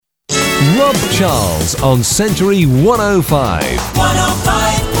Rob Charles on Century 105.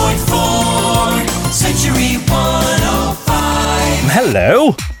 105.4 Century 105.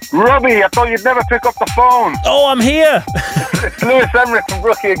 Hello. Robbie, I thought you'd never pick up the phone. Oh, I'm here. It's Lewis Emmerich from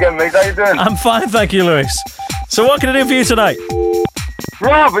Brookie again, mate. How you doing? I'm fine, thank you, Lewis. So what can I do for you tonight?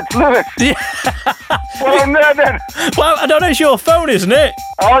 Rob, it's Lewis. Yeah. Well, I'm there then. Well, I don't know, it's your phone, isn't it?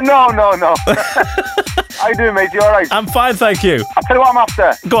 Oh, no. How you doing, mate? You all right? I'm fine, thank you. I'll tell you what I'm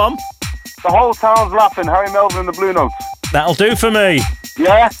after. Go on. The whole town's laughing. Harry Melvin and the Blue Notes. That'll do for me.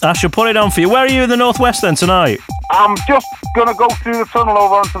 Yeah? I shall put it on for you. Where are you in the Northwest then tonight? I'm just going to go through the tunnel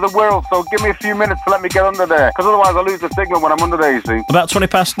over onto the world, so give me a few minutes to let me get under there, because otherwise I lose the signal when I'm under there, you see. About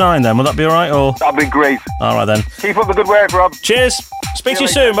 9:20 then, will that be alright? Or That'd be great. alright then. Keep up the good work, Rob. Cheers. Speak to you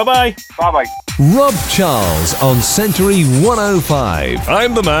See soon. you Bye-bye. Bye-bye. Rob Charles on Century 105.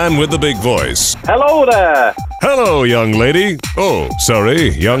 I'm the man with the big voice. Hello there. Hello, young lady. Oh, sorry,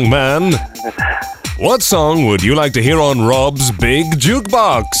 young man. What song would you like to hear on Rob's Big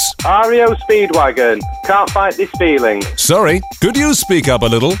Jukebox? REO Speedwagon. Can't fight this feeling. Sorry, could you speak up a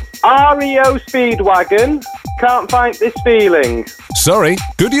little? REO Speedwagon. Can't fight this feeling. Sorry,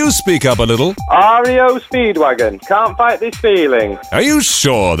 could you speak up a little? REO Speedwagon. Can't fight this feeling. Are you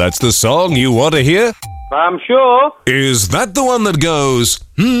sure that's the song you want to hear? I'm sure. Is that the one that goes...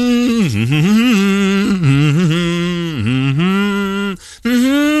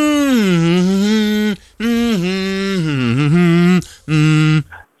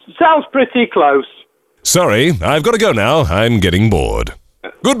 Sounds pretty close. Sorry, I've got to go now. I'm getting bored.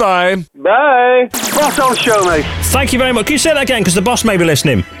 Goodbye. Bye. Spot on show, mate. Thank you very much. Can you say that again? Because the boss may be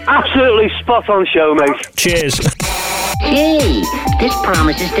listening. Absolutely spot on show, mate. Cheers. Hey, this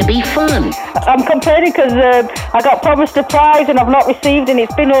promises to be fun. I'm complaining because I got promised a prize and I've not received, and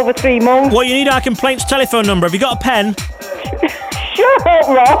it's been over 3 months. Well, you need our complaints telephone number. Have you got a pen? Shut up,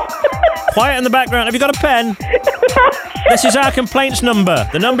 Rob. Quiet in the background. Have you got a pen? This is our complaints number.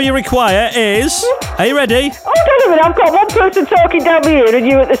 The number you require is... Are you ready? Hold on a minute, I've got one person talking down my ear and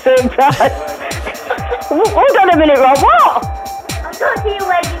you at the same time. Hold on a minute, Rob, what? I'm talking to you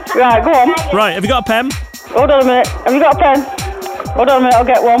when you come. Right, go on. Right, have you got a pen? Hold on a minute, have you got a pen? Hold on a minute, I'll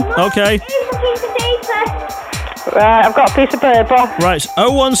get one. Okay. Here's a piece of paper. Right, I've got a piece of paper. Right, it's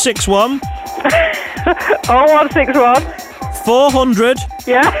 0161 0161. 400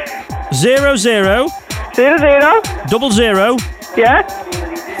 Yeah? 00 00. 00 Yeah?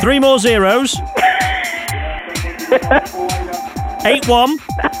 3 more zeros 81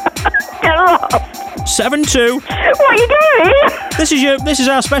 Get off. 72. What are you doing? This is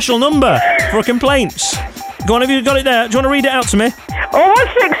our special number for complaints. Go on, have you got it there? Do you want to read it out to me?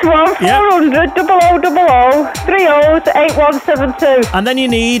 0161 Yeah. 400 0000 30 8172. And then you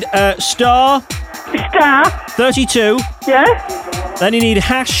need star Star. 32. Yeah? Then you need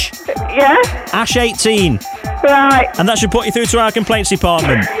hash Yeah? 18. Right. And that should put you through to our complaints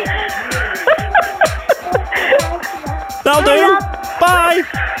department. That'll do. Bye.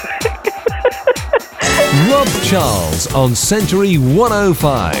 Rob Charles on Century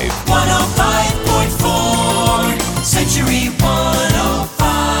 105. 105.